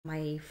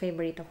My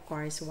favorite, of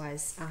course,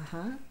 was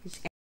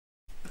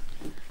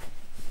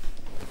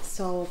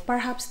So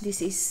perhaps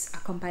this is a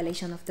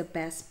compilation of the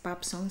best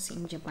pop songs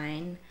in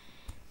Japan.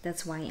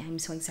 That's why I'm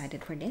so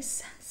excited for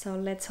this. So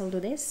let's all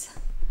do this.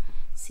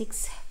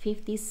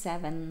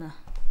 6:57.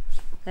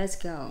 Let's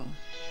go.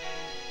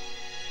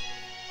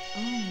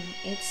 Oh,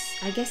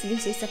 I guess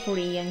this is a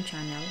Korean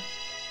channel.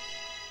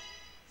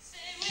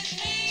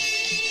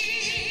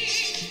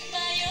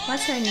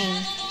 What's her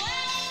name?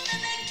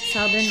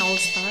 Southern All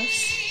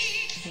Stars.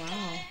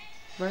 Wow,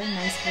 very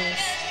nice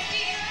voice.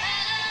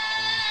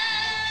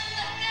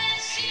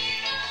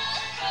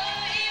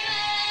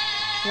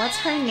 What's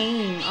her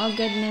name? Oh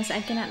goodness, I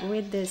cannot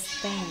read this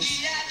thing.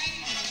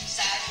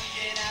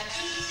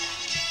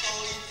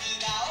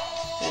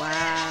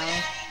 Wow,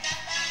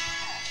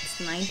 it's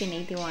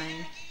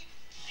 1981.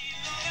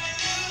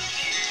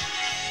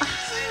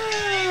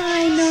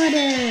 I know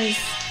this.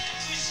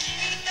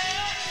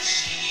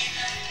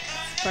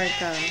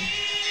 Sparkle.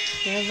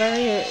 Yeah,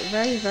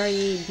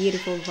 very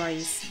beautiful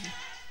voice.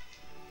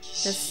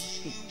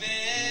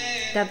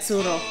 That's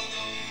Tsuro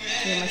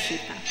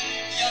Yamashita.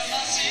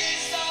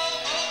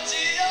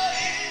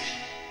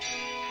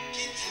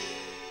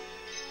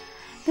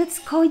 That's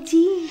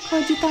Koji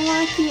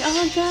Tamaki.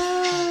 Oh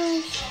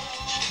gosh.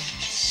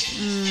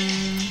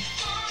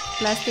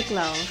 Plastic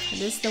Love.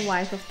 This is the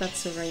wife of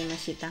Tatsuro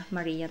Yamashita,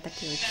 Maria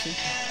Takeuchi.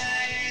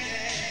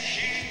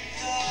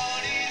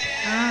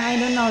 I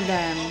don't know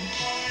them.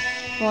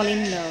 Fall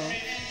in Love.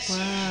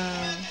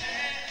 Wow.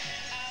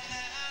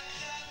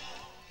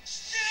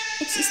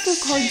 It's still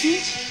Koji.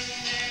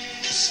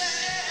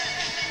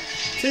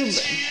 Tube.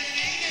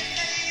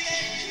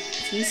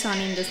 Season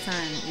in the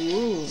Sun.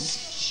 Ooh.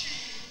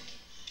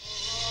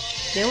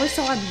 They were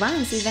so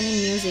advanced even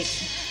in music.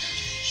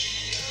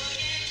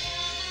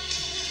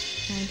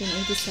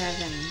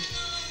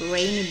 1987.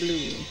 Rainy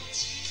Blue.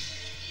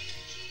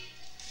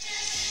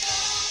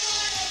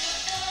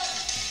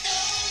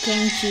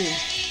 Kenji.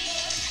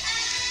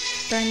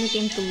 Turn It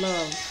Into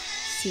Love.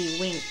 See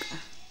Wink.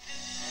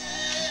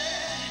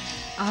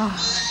 Oh,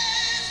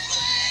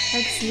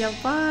 that's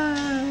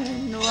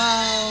Japan.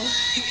 Wow.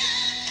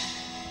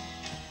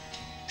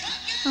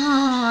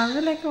 Oh, I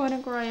feel like I wanna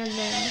cry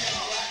again.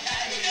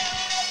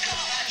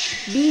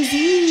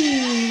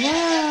 Busy.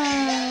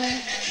 Wow.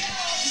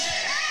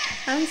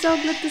 I'm so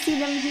glad to see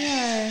them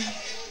here.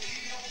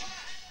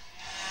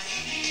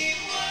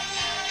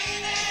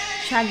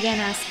 Shaggy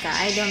and Asuka.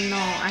 I don't know.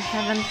 I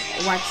haven't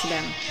watched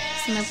them.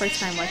 It's my first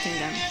time watching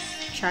them.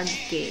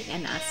 Shaggy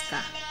and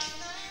Asuka.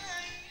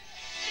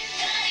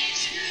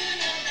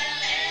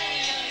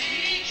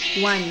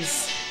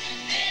 Once.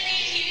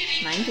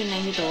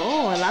 1992.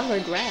 Oh, I love her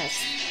dress.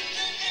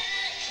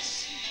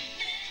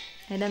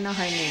 I don't know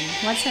her name.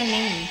 What's her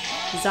name?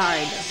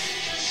 Zard.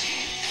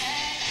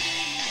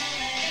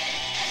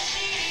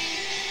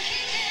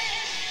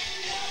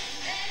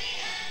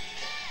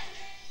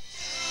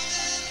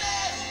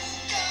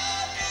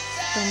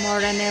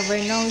 Tomorrow Never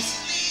Knows.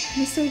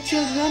 Mr.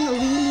 Children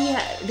really,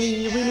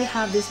 they really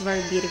have this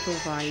very beautiful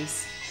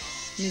voice.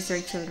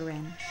 Mr.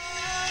 Children.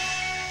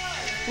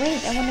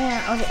 Wait, I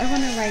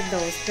wanna write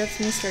those. That's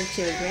Mr.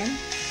 Children.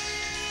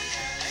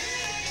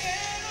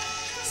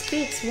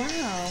 Spitz,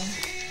 wow.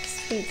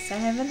 Spitz, I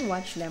haven't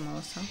watched them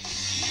also.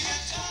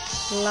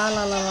 La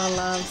La La La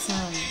Love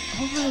Song.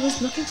 Oh, I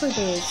was looking for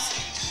this.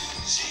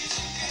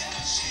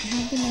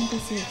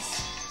 1996.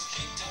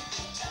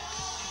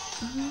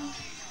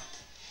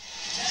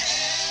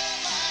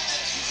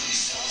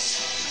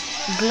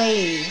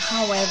 Glay,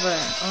 however.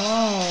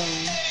 Oh.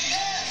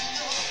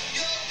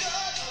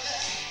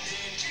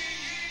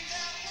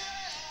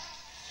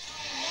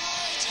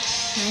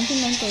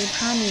 1998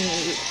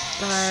 Honey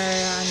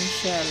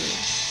Tarantula.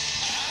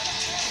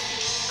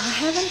 I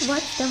haven't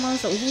watched them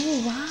also.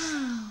 Ooh,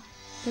 wow.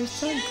 They're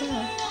so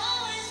good.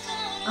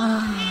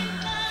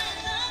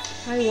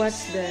 I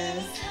watched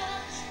this.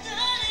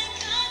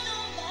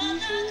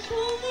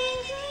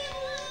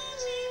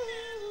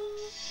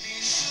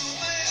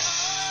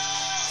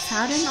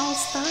 Southern All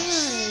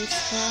Stars.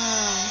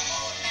 Wow.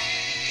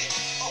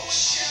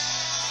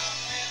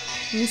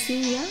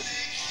 Misia.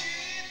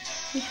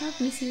 We have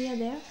Misia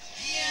there.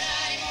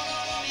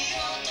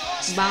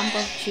 Bump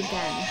of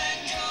Chicken.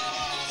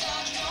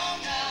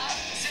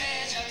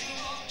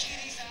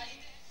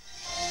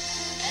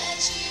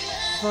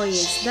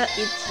 Voyage. That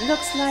it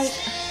looks like.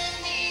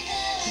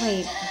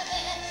 Wait.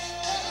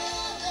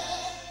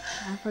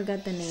 I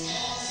forgot the name.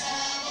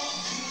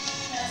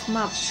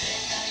 Smap.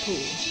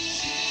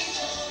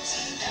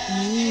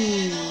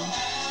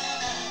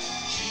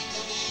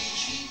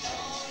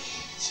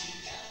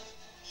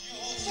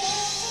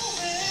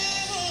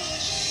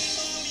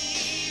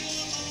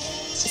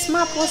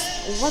 Smap was.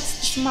 What's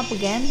Smap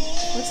again?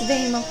 What's the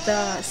name of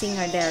the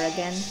singer there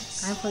again?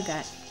 I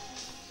forgot.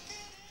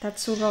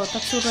 Tatsuro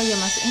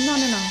Yamashita. No.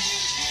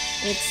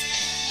 It's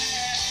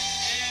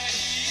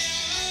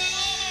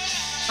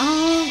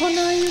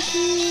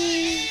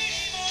Konayuki.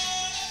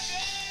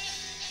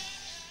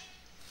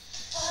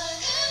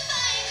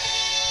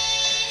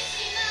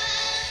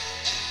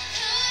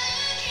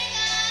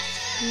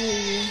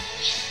 Yay.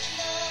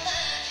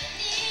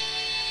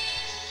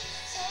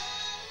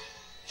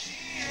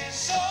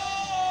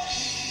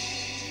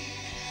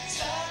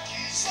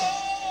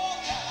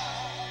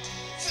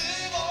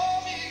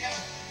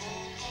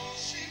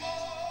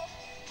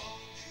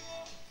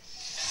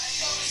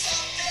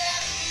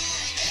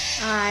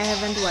 I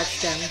haven't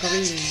watched them.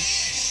 Green.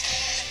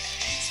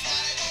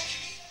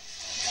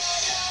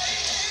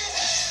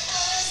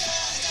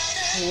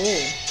 Oh.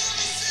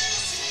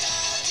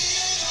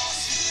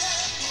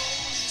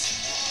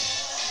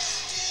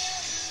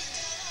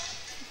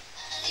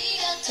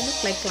 They look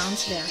like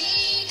clowns there.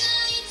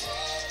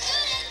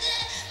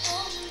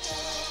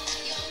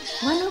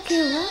 One OK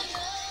Rock?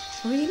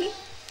 Really?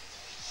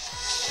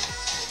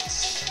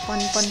 Fun.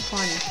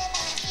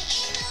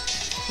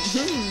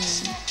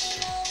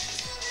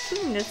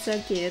 That's so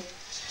cute.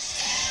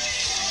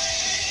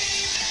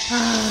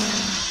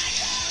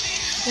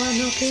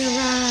 One OK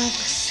Rock.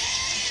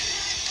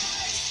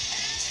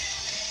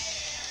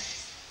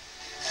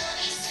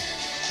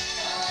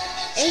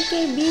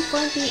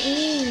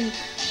 AKB48.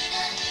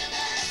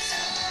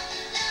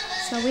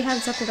 So we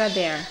have Sakura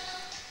there.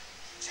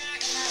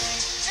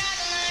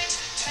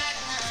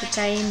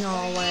 Shikai no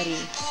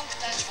Wari.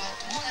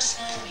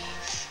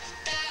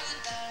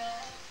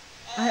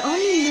 I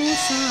only know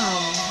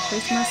some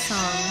Christmas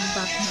song,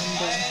 back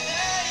number.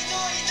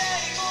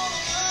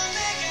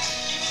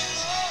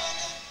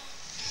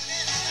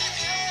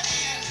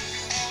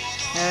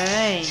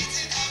 Hey.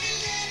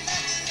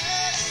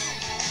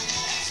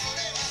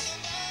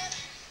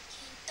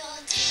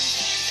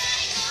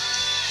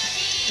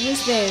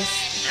 Who's this?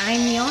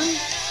 iamjam?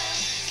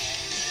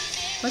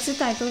 What's the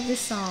title of this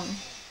song?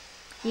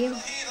 You?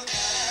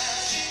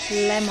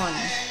 Lemon.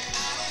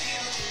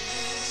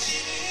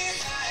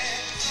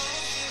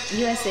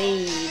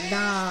 USA,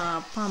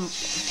 Da Pump,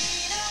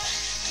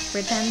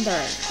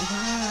 Pretender.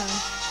 Wow.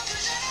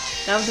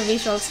 Love the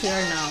visuals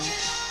here now.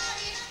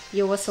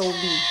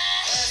 Yoasobi.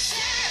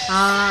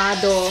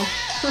 Do.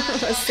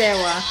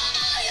 Sewa.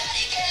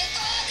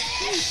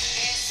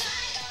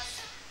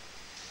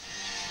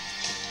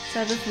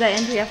 So that's the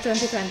entry of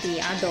 2020.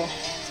 Ado.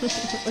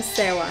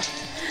 Sewa.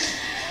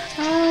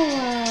 Oh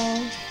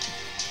wow.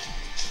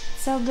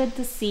 So good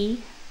to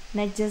see.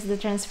 Not just the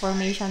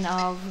transformation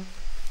of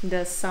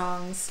the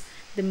songs,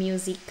 the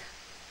music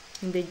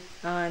in the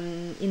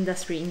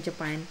industry in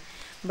Japan,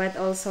 but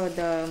also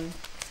the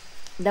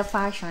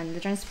fashion, the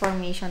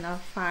transformation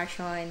of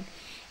fashion.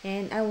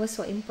 And I was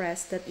so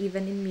impressed that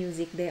even in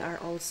music they are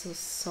also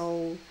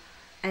so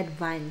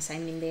advanced. I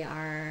mean, they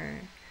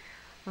are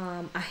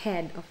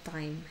ahead of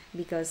time,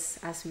 because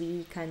as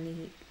we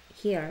can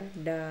hear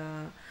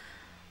the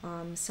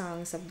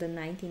songs of the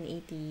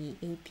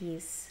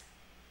 1980s,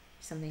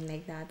 something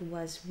like that,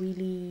 was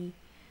really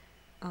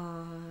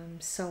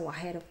so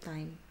ahead of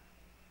time.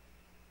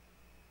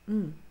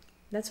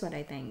 That's what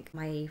I think.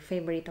 My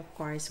favorite, of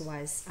course,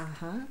 was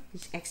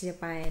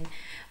ex-Japan,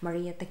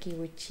 Maria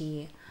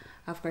Takeuchi,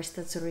 of course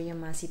Tatsuya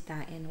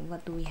Masita, and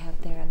what do we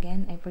have there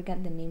again? I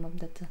forgot the name of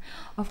that.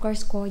 Of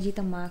course, Koji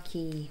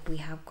Tamaki. We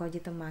have Koji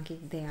Tamaki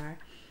there,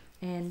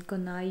 and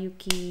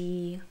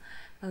Konayuki,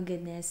 oh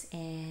goodness,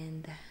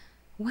 and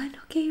One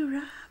OK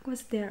Rock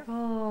was there.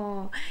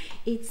 Oh,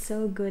 it's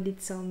so good.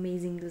 It's so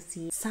amazing to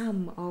see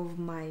some of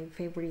my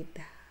favorite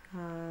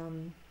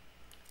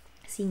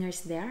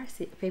singers there,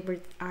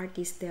 favorite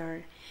artists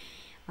there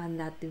on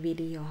that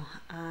video.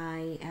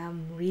 I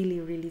am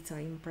really so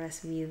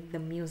impressed with the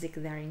music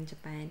there in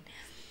Japan.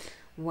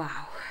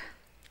 Wow.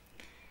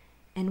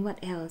 And what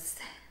else?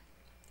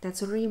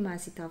 Tatsuri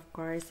Masita, of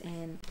course,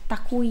 and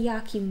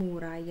Takuya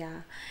Kimura.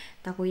 Yeah,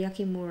 Takuya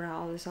Kimura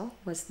also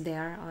was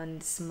there on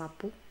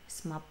SMAP.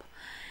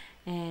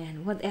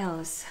 And what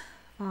else?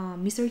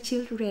 Mr.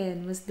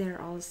 Children was there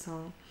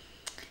also.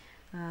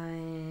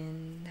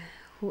 And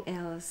who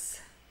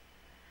else?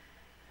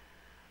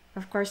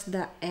 Of course,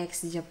 the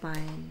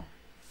ex-Japan.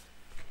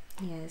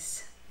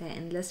 Yes, the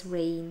Endless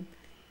Rain,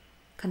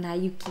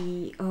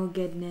 Kanayuki. Oh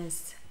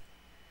goodness.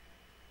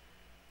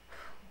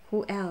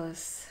 Who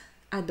else?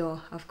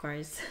 Ado, of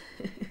course.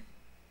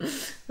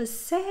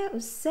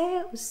 Usewa.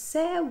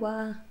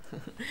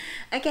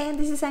 Again,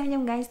 this is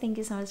iamjam, guys. Thank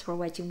you so much for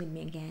watching with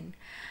me again.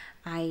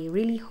 I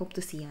really hope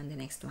to see you on the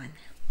next one.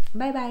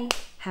 Bye bye.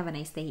 Have a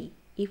nice day.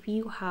 If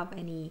you have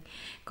any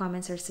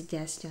comments or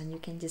suggestion, you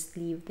can just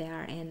leave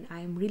there, and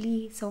I'm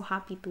really so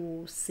happy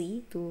to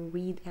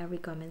read every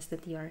comments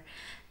that you're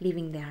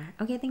leaving there.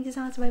 Okay, thank you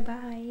so much. Bye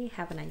bye.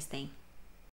 Have a nice day.